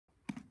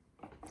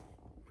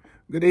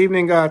Good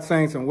evening, God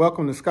Saints, and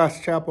welcome to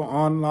Scott's Chapel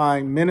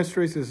Online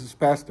Ministries. This is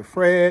Pastor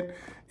Fred,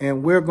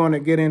 and we're going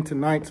to get into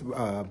tonight's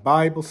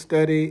Bible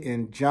study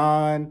in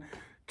John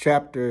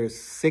chapter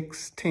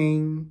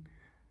 16,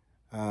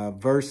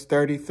 verse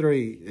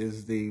 33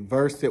 is the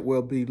verse that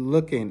we'll be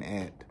looking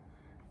at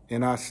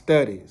in our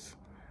studies.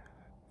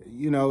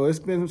 You know, it's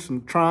been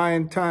some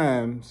trying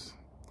times,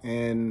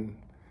 and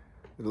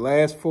the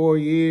last 4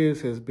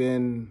 years has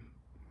been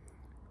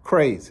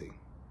crazy.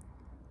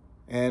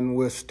 And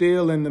we're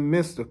still in the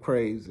midst of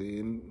crazy.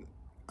 And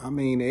I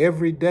mean,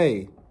 every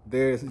day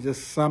there's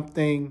just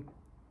something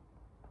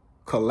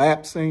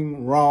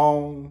collapsing,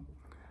 wrong.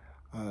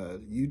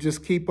 You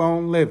just keep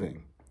on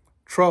living.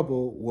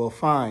 Trouble will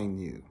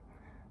find you.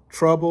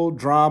 Trouble,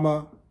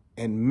 drama,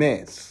 and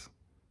mess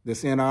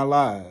that's in our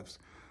lives.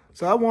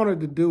 So I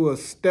wanted to do a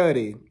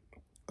study,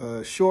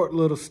 a short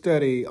little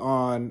study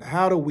on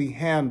how do we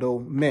handle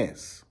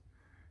mess.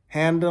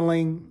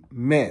 Handling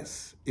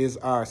mess is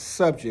our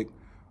subject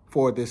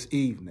for this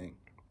evening.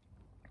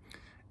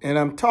 And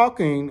I'm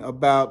talking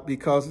about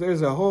because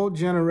there's a whole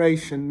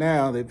generation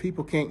now that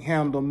people can't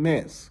handle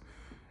mess.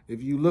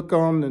 If you look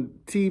on the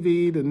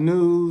TV, the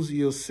news,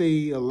 you'll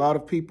see a lot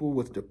of people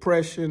with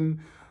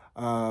depression,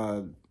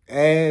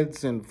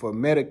 ads and for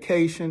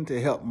medication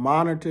to help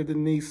monitor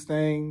these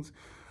things.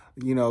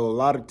 You know, a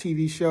lot of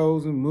TV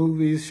shows and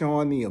movies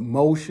showing the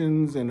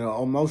emotions and the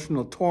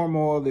emotional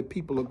turmoil that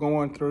people are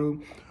going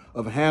through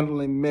of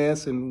handling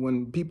mess. And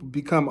when people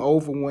become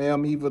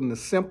overwhelmed, even the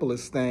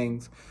simplest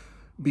things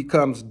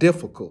becomes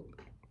difficult.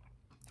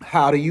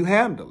 How do you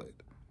handle it?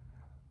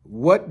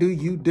 What do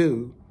you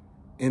do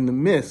in the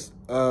midst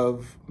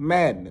of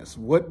madness?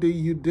 What do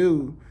you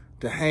do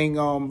to hang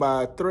on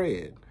by a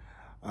thread?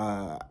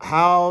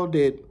 How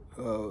did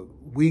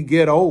we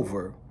get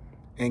over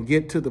and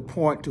get to the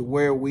point to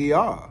where we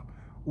are?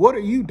 What are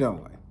you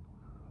doing?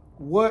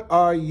 What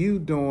are you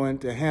doing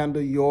to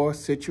handle your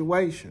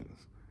situations?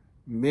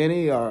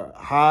 Many are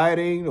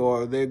hiding,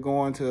 or they're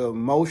going to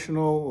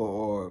emotional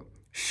or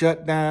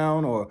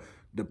shutdown or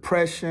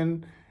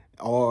depression,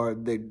 or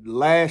they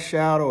lash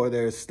out, or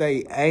they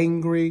stay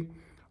angry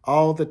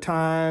all the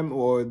time,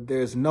 or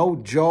there's no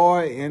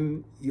joy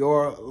in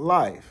your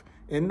life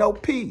and no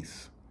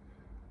peace.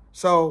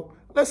 So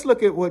let's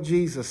look at what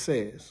Jesus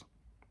says.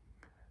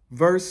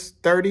 Verse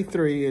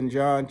 33 in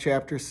John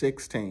chapter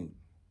 16.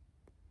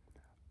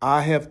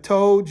 I have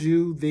told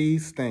you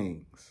these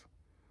things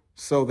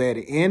so that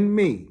in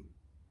me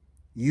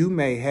you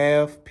may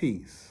have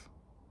peace.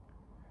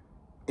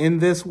 In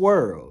this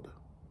world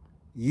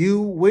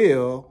you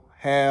will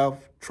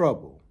have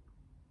trouble,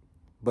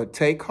 but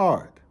take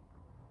heart.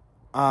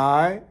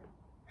 I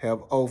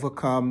have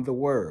overcome the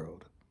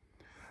world.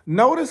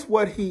 Notice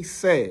what he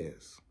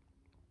says.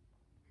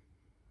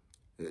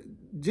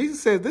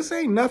 Jesus says, this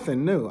ain't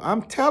nothing new.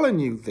 I'm telling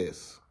you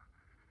this,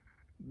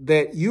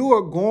 that you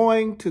are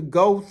going to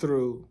go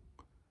through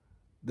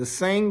the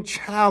same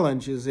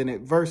challenges and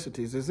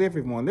adversities as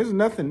everyone. There's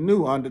nothing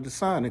new under the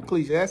sun.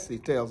 Ecclesiastes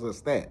tells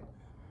us that.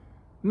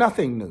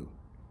 Nothing new.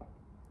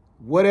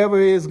 Whatever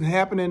is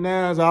happening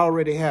now has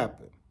already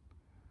happened.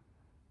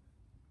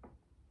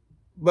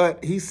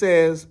 But he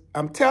says,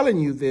 I'm telling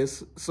you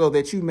this so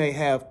that you may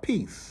have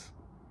peace.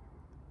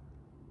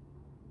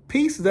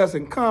 Peace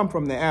doesn't come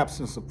from the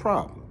absence of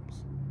problems.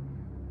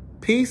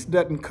 Peace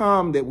doesn't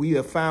come that we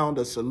have found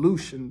a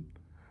solution.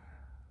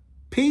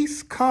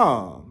 Peace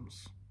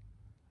comes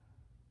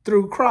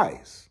through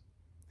Christ.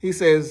 He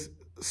says,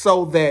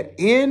 so that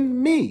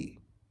in me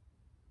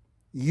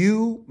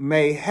you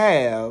may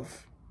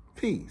have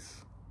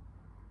peace.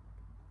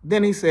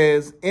 Then he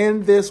says,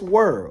 in this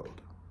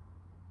world,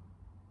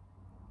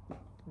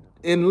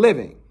 in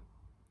living,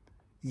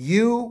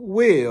 you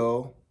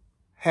will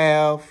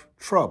have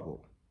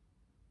trouble.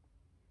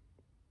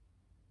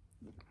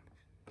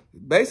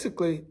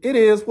 Basically, it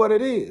is what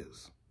it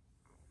is.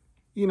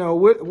 You know,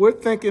 we're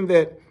thinking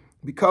that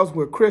because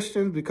we're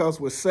Christians, because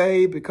we're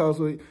saved, because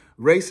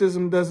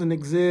racism doesn't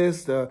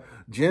exist,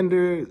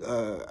 gender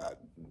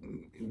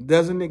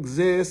doesn't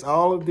exist,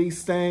 all of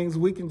these things,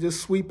 we can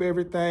just sweep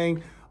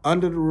everything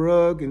under the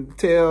rug and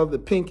tell the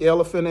pink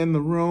elephant in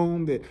the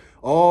room that,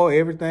 oh,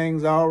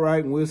 everything's all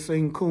right and we'll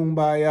sing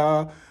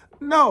Kumbaya.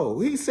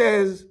 No, he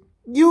says,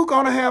 you're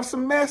going to have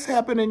some mess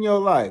happen in your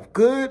life.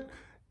 Good.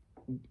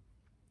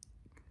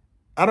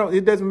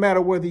 It doesn't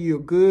matter whether you're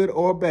good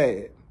or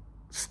bad.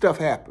 Stuff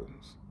happens.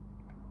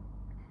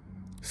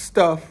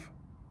 Stuff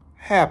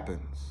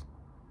happens.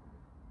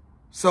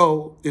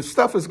 So if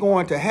stuff is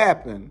going to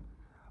happen,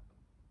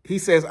 he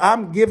says,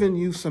 I'm giving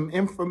you some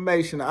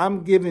information.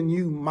 I'm giving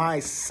you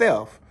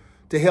myself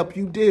to help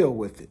you deal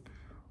with it.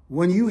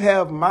 When you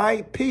have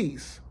my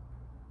peace,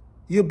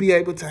 you'll be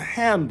able to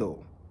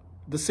handle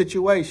the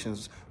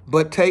situations.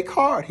 But take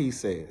heart, he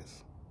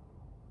says.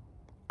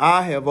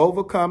 I have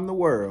overcome the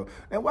world.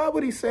 And why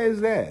would he say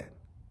that?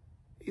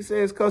 He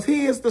says, because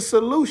he is the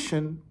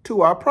solution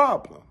to our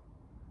problem.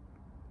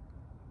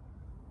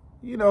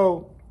 You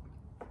know,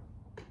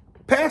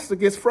 pastor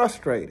gets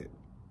frustrated.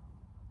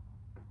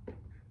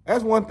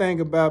 That's one thing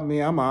about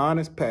me. I'm an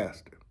honest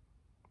pastor.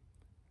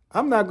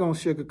 I'm not going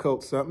to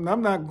sugarcoat something.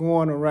 I'm not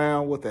going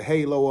around with a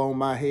halo on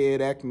my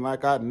head acting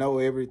like I know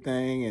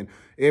everything and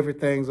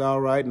everything's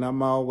all right and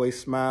I'm always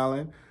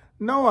smiling.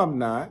 No, I'm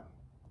not.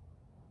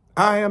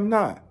 I am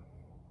not.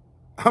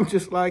 I'm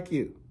just like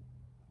you.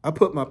 I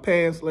put my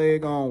pants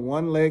leg on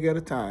one leg at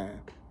a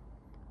time.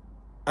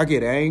 I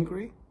get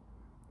angry.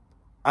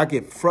 I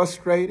get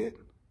frustrated.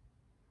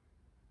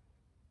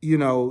 You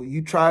know,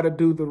 you try to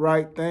do the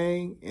right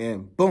thing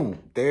and boom,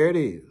 there it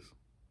is.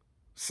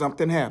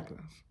 Something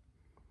happens.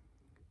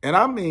 And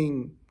I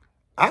mean,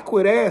 I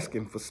quit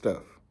asking for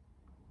stuff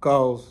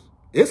because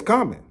it's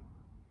coming.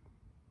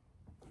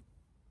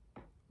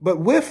 But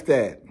with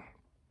that,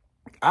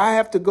 I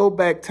have to go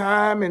back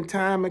time and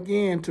time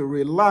again to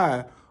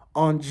rely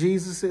on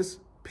Jesus's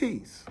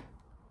peace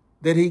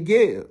that he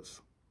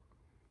gives.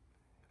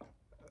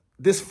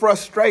 This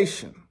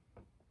frustration.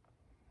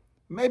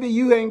 Maybe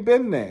you ain't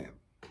been there,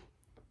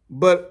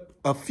 but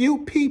a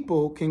few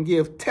people can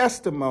give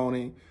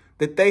testimony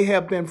that they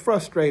have been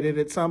frustrated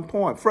at some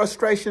point.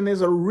 Frustration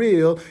is a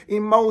real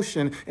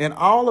emotion, and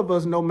all of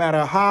us, no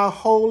matter how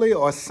holy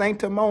or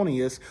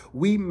sanctimonious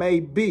we may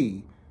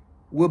be,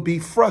 will be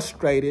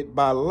frustrated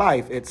by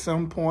life at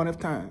some point of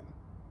time.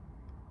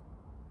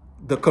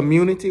 The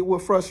community will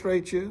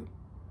frustrate you.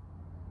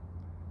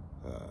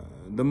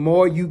 The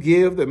more you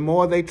give, the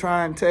more they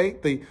try and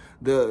take.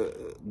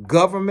 The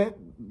government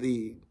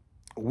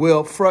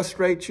will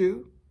frustrate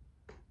you.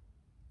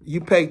 You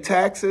pay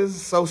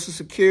taxes, Social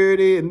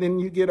Security, and then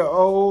you get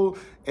old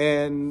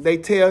and they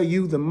tell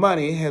you the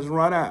money has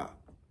run out.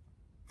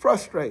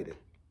 Frustrated.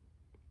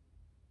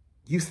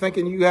 You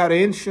thinking you got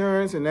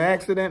insurance and the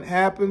accident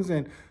happens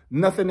and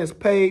nothing is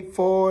paid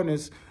for and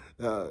it's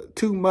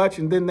too much,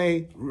 and then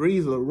they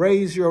either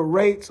raise your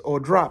rates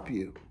or drop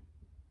you.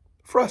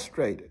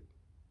 Frustrated.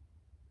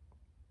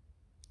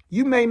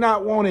 You may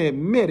not want to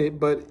admit it,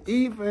 but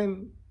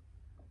even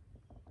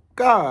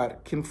God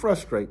can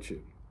frustrate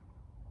you.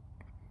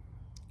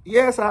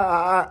 Yes,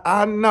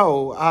 I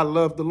know I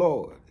love the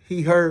Lord.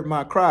 He heard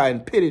my cry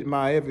and pitied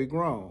my every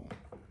groan.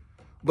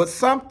 But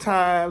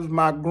sometimes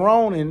my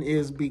groaning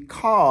is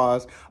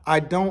because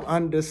I don't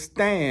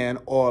understand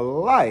or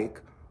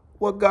like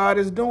what God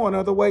is doing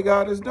or the way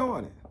God is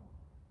doing it.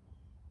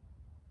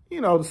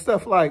 You know, the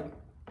stuff like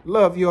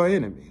love your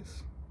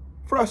enemies.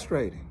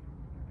 Frustrating.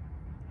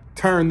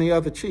 Turn the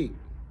other cheek.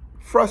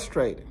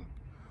 Frustrating.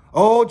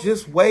 Oh,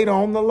 just wait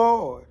on the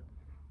Lord.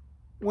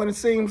 When it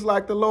seems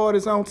like the Lord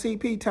is on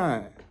TP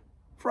time.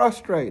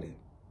 Frustrating.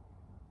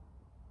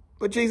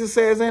 But Jesus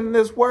says in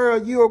this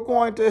world, you are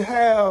going to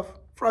have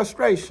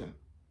frustration.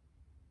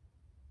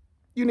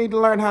 You need to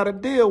learn how to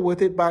deal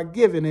with it by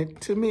giving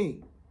it to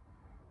me.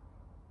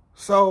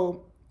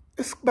 So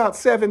it's about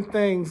 7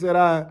 things that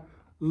I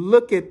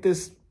look at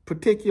this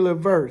particular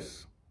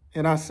verse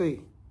and I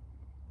see.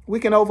 We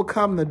can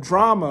overcome the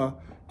drama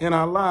in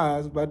our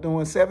lives by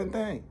doing 7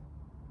 things.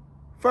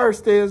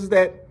 First is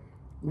that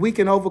we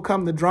can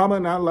overcome the drama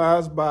in our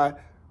lives by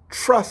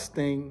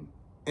trusting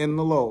in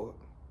the Lord.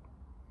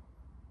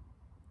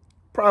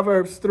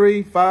 Proverbs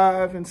 3,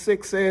 5, and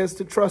 6 says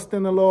to trust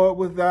in the Lord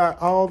with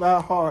all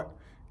thy heart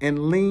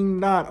and lean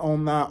not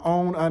on thy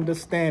own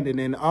understanding.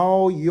 In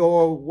all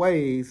your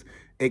ways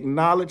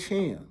acknowledge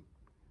him,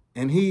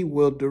 and he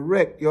will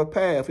direct your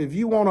path. If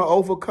you want to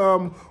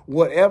overcome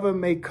whatever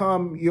may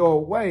come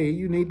your way,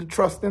 you need to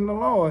trust in the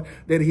Lord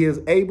that he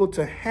is able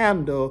to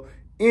handle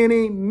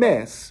any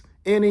mess,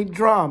 any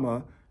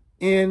drama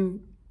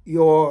in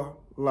your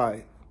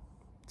life.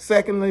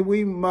 Secondly,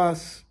 we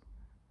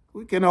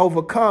can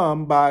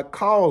overcome by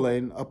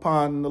calling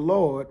upon the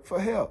Lord for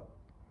help.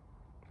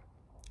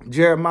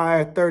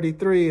 Jeremiah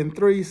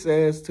 33:3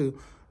 says to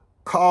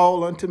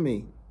call unto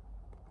me,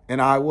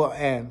 and I will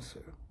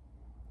answer,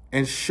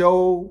 and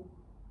show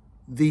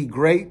thee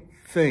great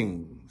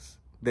things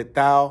that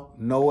thou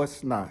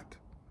knowest not.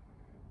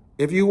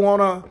 If you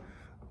want to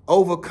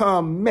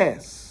overcome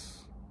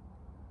mess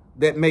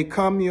that may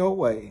come your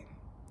way,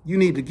 you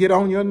need to get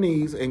on your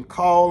knees and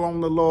call on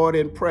the Lord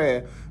in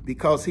prayer,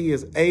 because he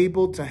is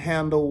able to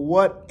handle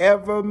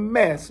whatever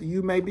mess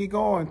you may be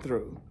going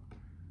through.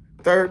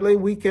 Thirdly,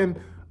 we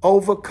can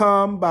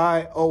overcome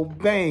by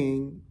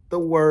obeying the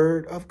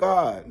word of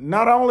God.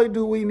 Not only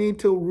do we need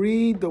to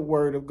read the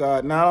word of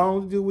God, not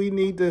only do we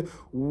need to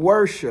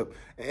worship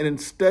and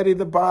study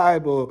the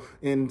Bible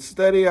and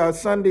study our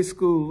Sunday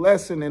school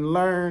lesson and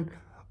learn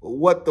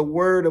what the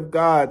word of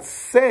God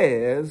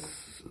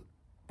says,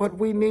 but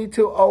we need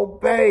to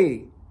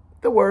obey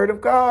the word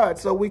of God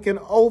so we can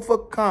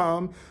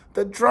overcome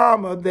the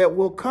drama that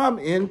will come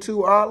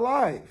into our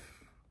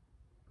life.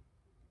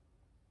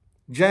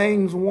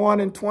 James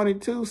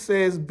 1:22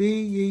 says,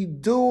 be ye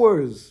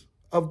doers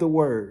of the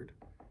word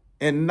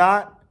and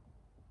not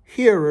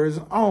hearers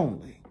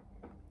only,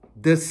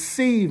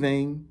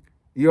 deceiving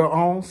your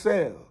own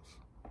selves.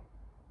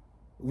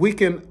 We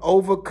can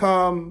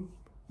overcome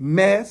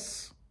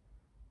mess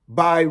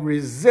by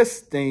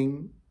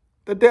resisting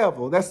the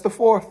devil. That's the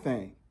 4th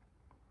thing.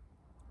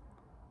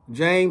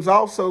 James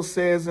also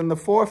says in the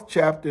 4th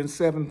chapter and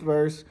 7th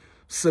verse,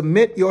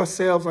 Submit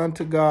yourselves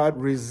unto God,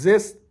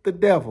 resist the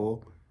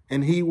devil,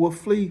 and he will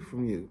flee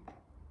from you.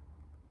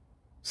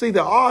 See,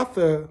 the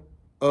author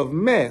of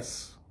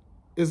mess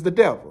is the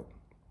devil.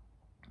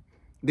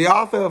 The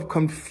author of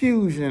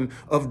confusion,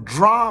 of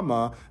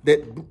drama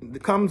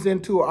that comes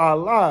into our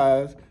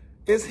lives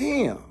is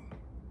him.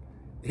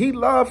 He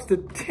loves to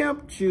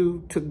tempt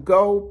you to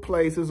go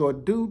places or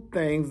do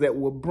things that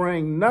will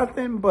bring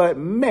nothing but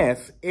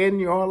mess in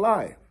your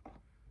life.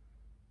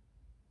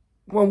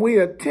 When we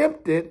are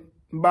tempted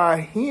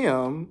by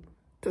him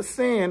to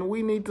sin,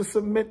 we need to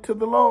submit to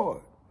the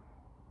Lord.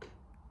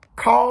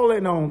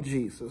 Calling on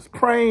Jesus,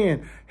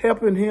 praying,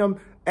 helping him,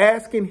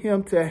 asking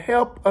him to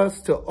help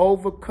us to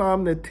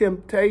overcome the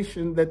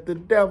temptation that the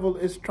devil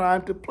is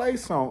trying to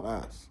place on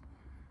us.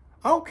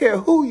 I don't care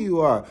who you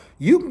are.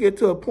 You can get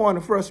to a point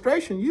of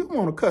frustration. You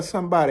want to cut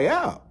somebody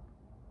out.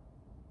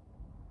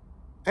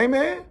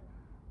 Amen.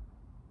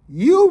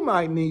 You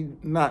might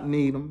not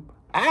need him.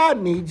 I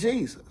need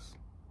Jesus.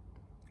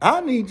 I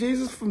need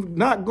Jesus from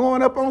not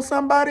going up on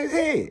somebody's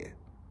head.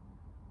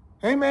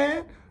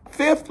 Amen.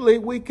 Fifthly,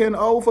 we can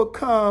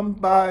overcome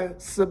by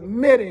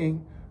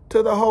submitting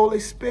to the Holy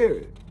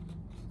Spirit.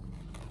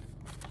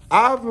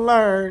 I've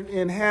learned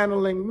in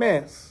handling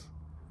mess,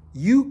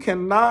 you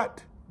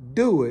cannot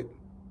do it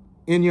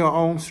in your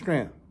own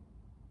strength,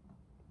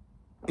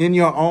 in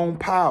your own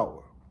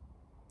power,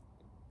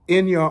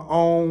 in your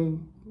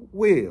own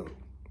will.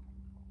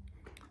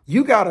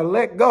 You got to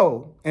let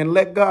go and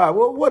let God.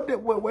 Well, wait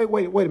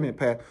a minute,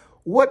 Pat.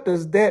 What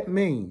does that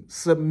mean?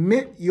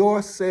 Submit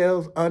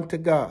yourselves unto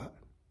God.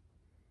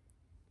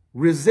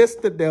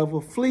 Resist the devil,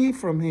 flee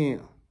from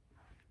him,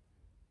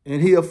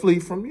 and he'll flee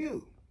from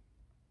you.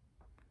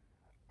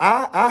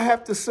 I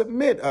have to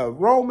submit.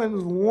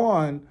 Romans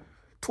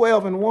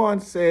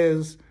 1:12-1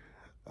 says,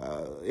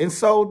 and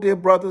so, dear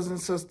brothers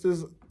and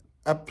sisters,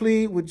 I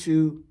plead with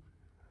you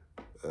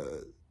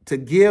to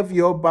give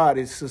your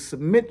bodies, to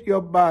submit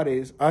your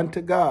bodies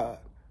unto God.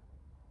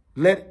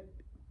 Let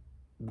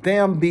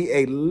them be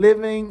a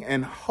living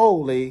and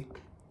holy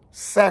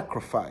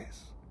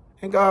sacrifice,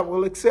 and God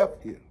will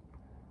accept you.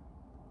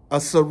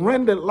 A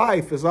surrendered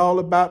life is all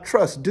about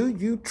trust. Do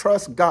you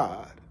trust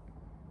God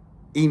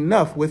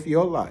enough with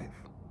your life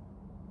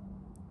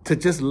to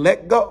just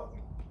let go?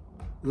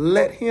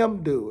 Let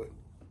him do it.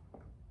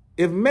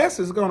 If mess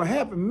is going to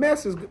happen,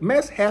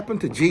 mess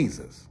happened to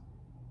Jesus.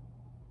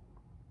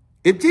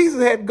 If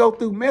Jesus had to go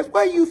through mess,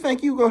 what do you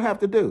think you're going to have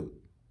to do?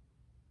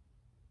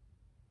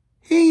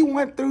 He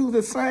went through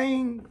the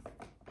same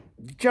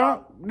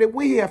junk that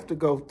we have to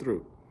go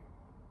through.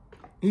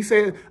 He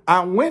said,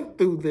 I went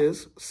through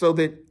this so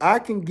that I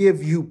can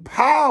give you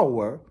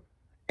power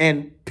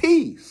and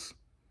peace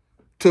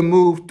to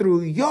move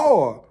through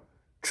your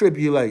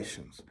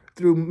tribulations,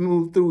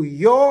 move through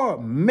your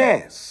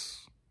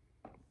mess.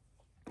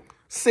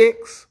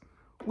 6,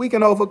 we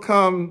can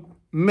overcome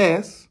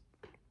mess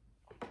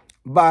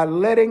by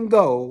letting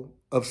go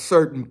of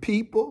certain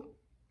people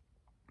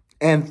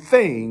and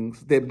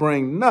things that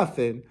bring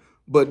nothing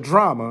but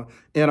drama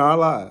in our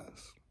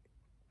lives.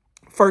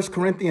 1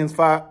 Corinthians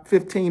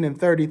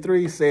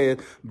 15:33 says,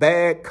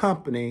 bad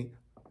company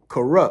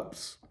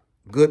corrupts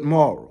good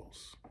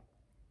morals.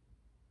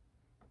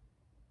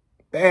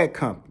 Bad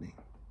company.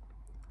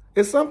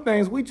 It's some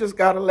things we just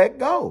got to let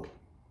go.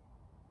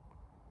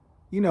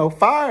 You know,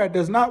 fire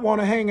does not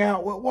want to hang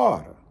out with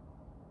water.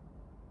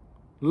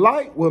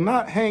 Light will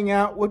not hang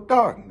out with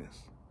darkness.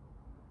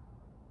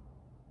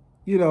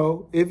 You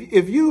know,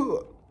 if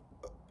you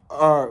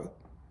are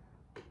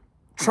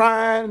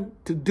trying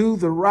to do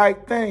the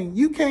right thing,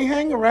 you can't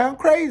hang around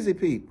crazy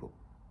people.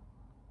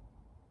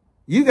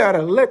 You got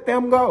to let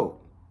them go.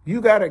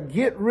 You got to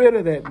get rid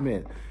of that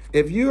mess.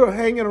 If you're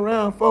hanging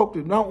around folk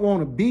that don't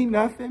want to be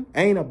nothing,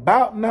 ain't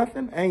about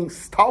nothing, ain't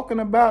talking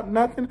about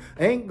nothing,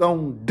 ain't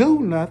going to do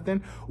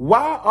nothing,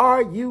 why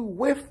are you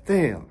with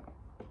them?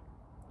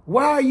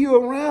 Why are you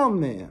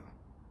around them?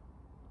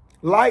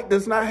 Light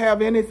does not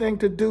have anything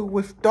to do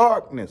with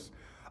darkness.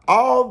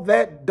 All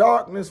that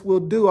darkness will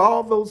do,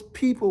 all those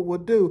people will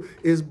do,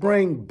 is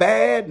bring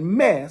bad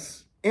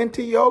mess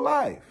into your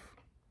life.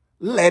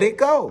 Let it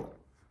go.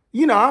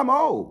 You know, I'm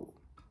old.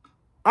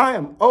 I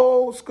am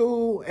old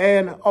school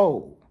and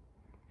old.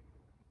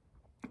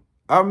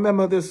 I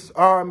remember this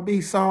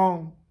R&B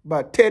song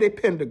by Teddy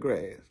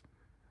Pendergrass.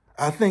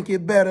 I think you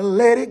better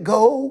let it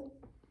go.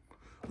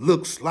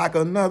 Looks like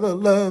another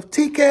love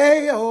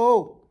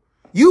TKO.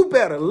 You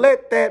better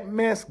let that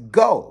mess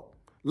go.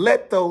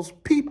 Let those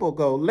people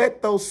go.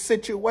 Let those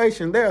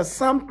situations. There are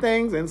some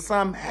things and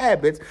some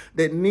habits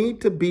that need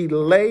to be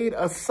laid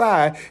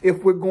aside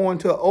if we're going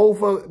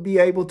to be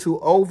able to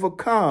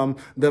overcome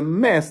the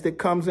mess that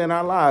comes in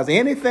our lives.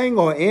 Anything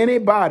or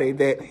anybody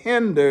that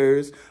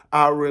hinders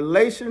our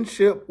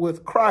relationship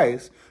with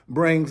Christ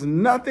brings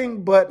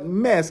nothing but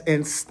mess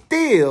and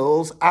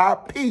steals our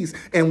peace.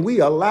 And we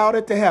allowed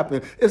it to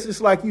happen. It's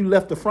just like you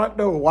left the front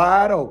door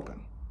wide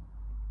open.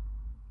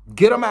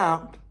 Get them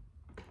out.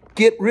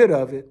 Get rid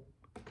of it.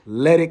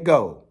 Let it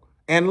go.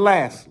 And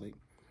lastly,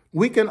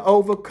 we can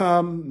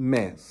overcome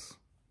mess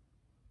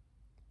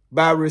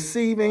by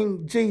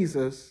receiving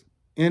Jesus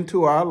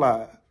into our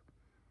lives.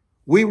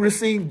 We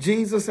receive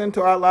Jesus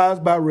into our lives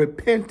by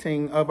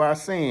repenting of our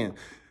sins.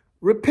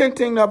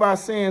 Repenting of our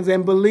sins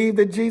and believe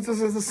that Jesus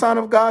is the Son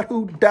of God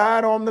who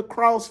died on the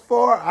cross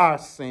for our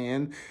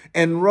sin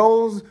and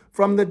rose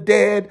from the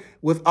dead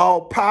with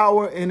all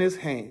power in his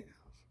hands.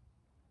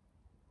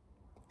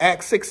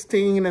 Acts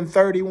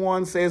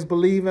 16:31 says,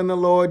 believe in the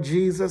Lord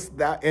Jesus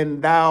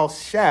and thou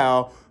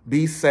shalt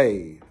be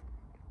saved.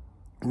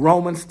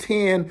 Romans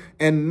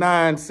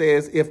 10:9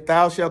 says, if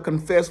thou shalt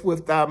confess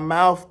with thy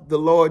mouth the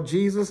Lord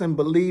Jesus and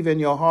believe in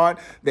your heart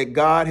that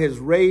God has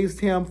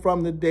raised him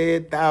from the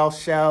dead, thou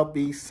shalt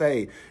be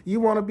saved. You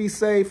want to be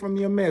saved from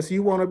your mess.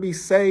 You want to be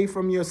saved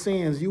from your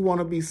sins. You want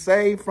to be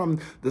saved from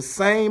the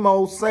same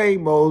old.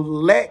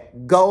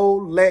 Let go,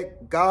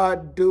 let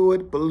God do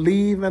it.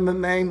 Believe in the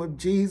name of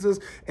Jesus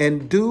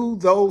and do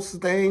those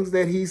things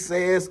that he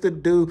says to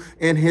do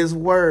in his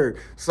word,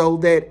 so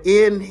that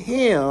in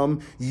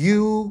him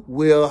you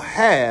will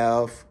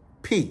have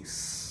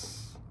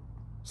peace.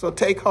 So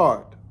take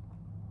heart.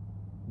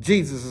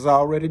 Jesus has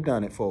already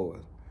done it for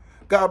us.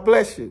 God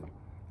bless you.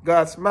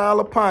 God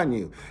smile upon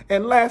you.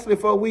 And lastly,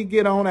 before we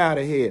get on out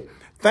of here,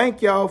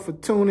 thank y'all for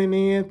tuning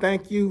in.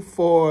 Thank you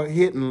for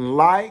hitting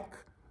like.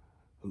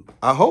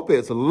 I hope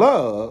it's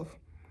love.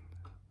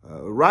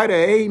 Write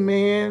an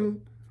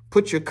amen,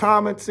 put your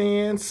comments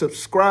in,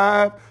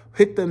 subscribe,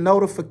 hit the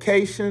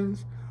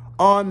notifications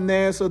on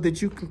there so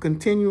that you can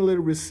continually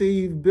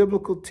receive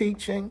biblical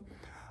teaching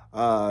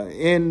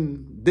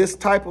in this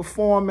type of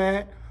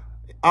format.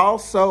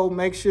 Also,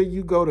 make sure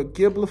you go to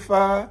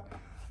Giblify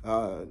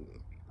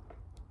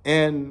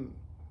and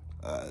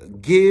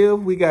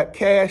give. We got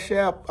Cash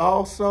App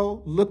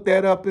also. Look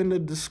that up in the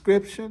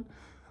description,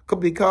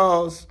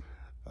 because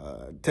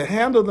to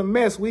handle the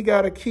mess, we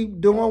got to keep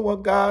doing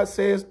what God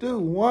says do.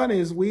 One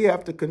is we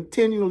have to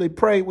continually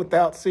pray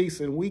without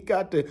ceasing. We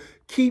got to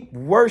keep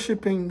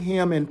worshiping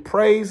him and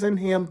praising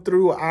him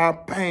through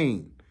our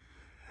pain.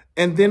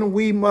 And then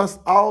we must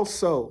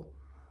also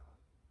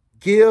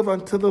give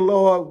unto the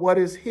Lord what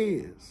is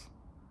his.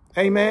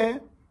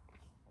 Amen.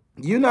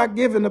 You're not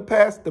giving the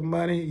pastor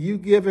money. You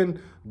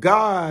giving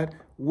God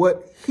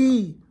what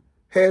he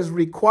has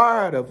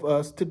required of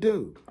us to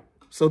do,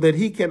 so that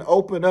he can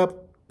open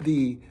up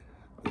the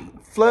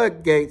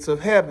floodgates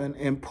of heaven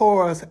and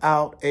pour us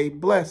out a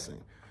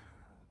blessing.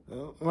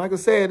 Like I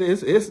said,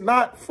 it's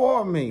not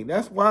for me.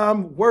 That's why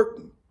I'm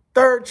working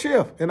third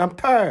shift and I'm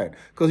tired.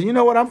 Because you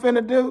know what I'm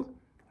finna do?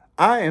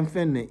 I am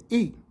finna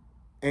eat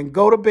and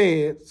go to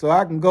bed so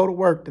I can go to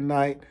work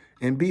tonight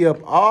and be up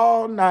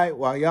all night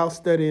while y'all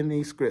studying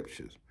these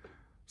scriptures.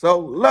 So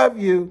love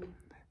you,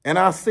 and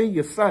I'll see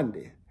you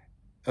Sunday.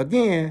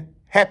 Again,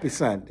 happy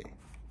Sunday.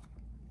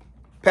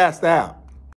 Pastor out.